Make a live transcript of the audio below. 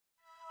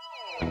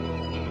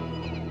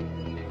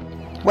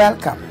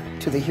Welcome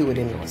to the Hugh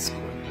Law School,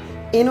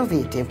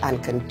 innovative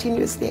and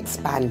continuously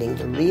expanding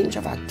the range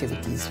of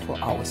activities for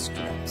our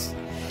students.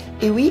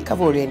 A week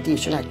of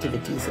orientation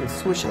activities and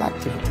social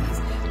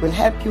activities will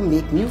help you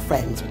make new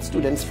friends with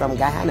students from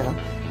Guyana,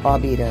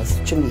 Barbados,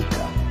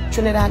 Jamaica,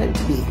 Trinidad and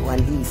Tobago,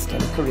 and the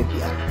Eastern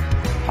Caribbean.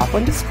 Hop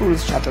on the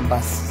school's shuttle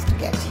buses to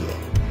get here.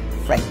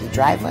 Friendly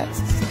drivers,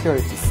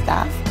 security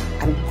staff,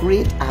 and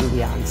great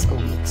ambience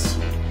awaits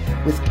you,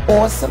 with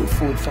awesome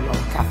food from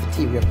our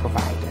cafeteria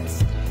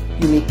providers.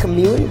 You may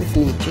commune with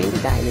nature in the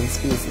dining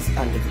spaces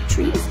under the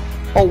trees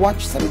or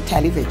watch some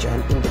television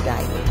in the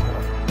dining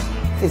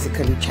hall.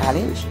 Physically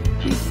challenged,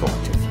 we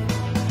thought of you.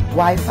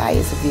 Wi-Fi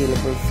is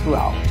available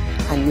throughout,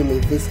 and you may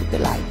visit the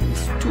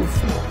library's 2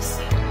 floors.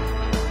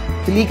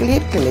 The Legal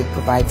Aid Clinic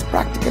provides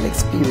practical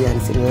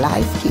experience in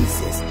live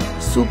cases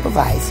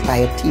supervised by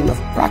a team of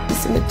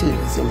practicing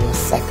attorneys in your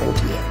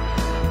 2nd year.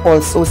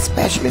 Also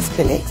specialist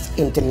clinics,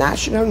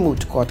 international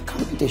moot court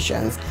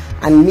competitions,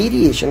 and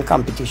mediation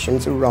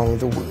competitions around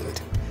the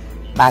world.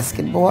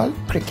 Basketball,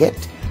 cricket,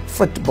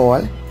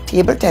 football,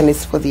 table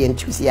tennis for the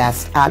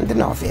enthusiast and the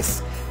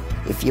novice.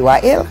 If you are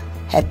ill,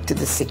 head to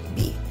the sick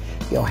bay.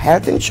 Your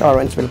health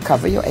insurance will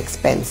cover your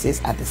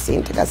expenses at the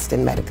St.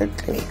 Augustine Medical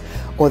Clinic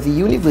or the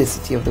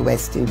University of the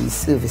West Indies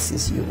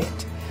Services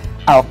Unit.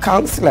 Our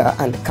counselor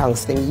and the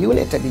counseling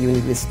unit at the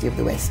University of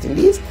the West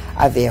Indies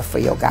are there for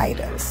your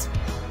guidance.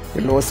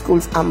 The law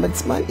school's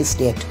ombudsman is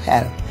there to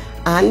help,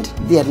 and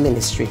the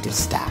administrative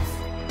staff.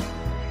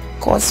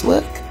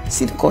 Coursework,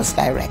 see the course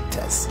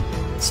directors.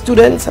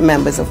 Students are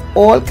members of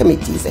all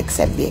committees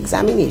except the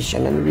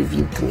examination and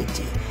review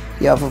committee.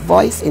 You have a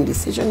voice in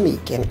decision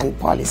making and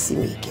policy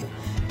making.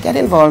 Get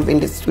involved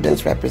in the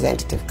Students'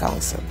 Representative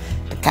Council,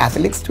 the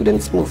Catholic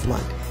Students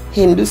Movement,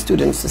 Hindu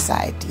Student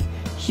Society,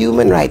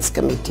 Human Rights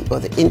Committee, or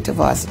the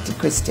InterVarsity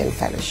Christian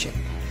Fellowship.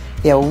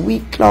 There are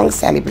week-long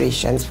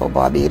celebrations for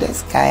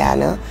Barbados,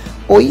 Guyana,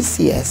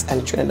 OECS,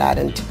 and Trinidad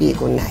and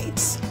Tobago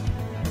nights.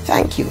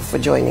 Thank you for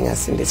joining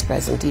us in this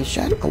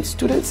presentation on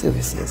student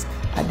services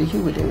at the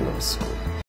Hugh Law School.